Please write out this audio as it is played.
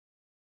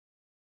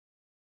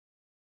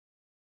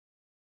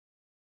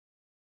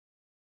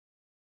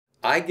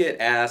I get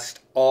asked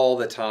all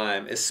the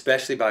time,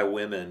 especially by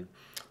women,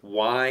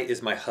 why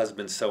is my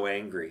husband so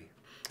angry?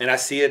 And I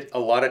see it a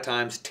lot of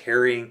times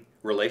tearing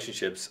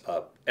relationships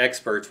up.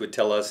 Experts would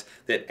tell us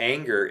that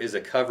anger is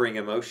a covering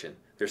emotion.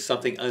 There's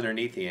something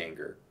underneath the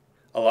anger.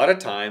 A lot of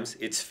times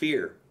it's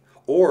fear,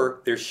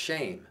 or there's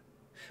shame.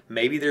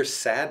 Maybe there's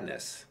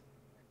sadness.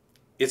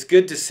 It's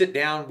good to sit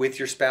down with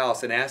your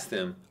spouse and ask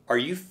them, are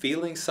you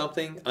feeling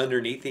something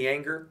underneath the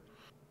anger?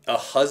 A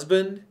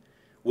husband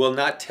will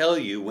not tell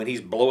you when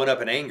he's blowing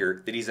up in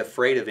anger that he's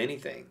afraid of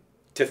anything.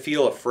 To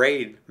feel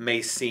afraid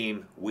may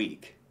seem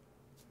weak,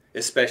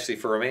 especially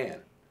for a man,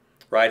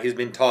 right? He's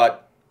been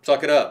taught,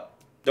 suck it up,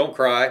 don't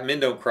cry, men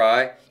don't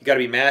cry, you got to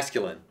be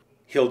masculine.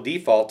 He'll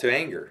default to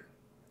anger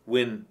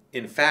when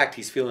in fact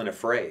he's feeling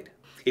afraid.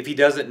 If he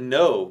doesn't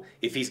know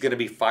if he's going to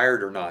be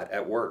fired or not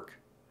at work,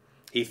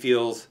 he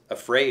feels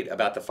afraid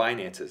about the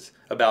finances,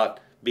 about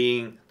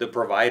being the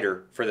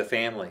provider for the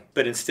family.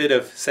 But instead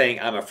of saying,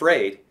 I'm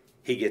afraid,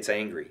 he gets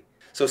angry.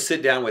 So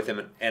sit down with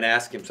him and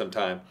ask him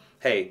sometime,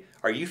 hey,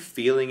 are you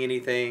feeling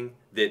anything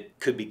that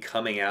could be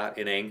coming out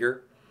in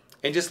anger?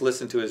 And just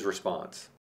listen to his response.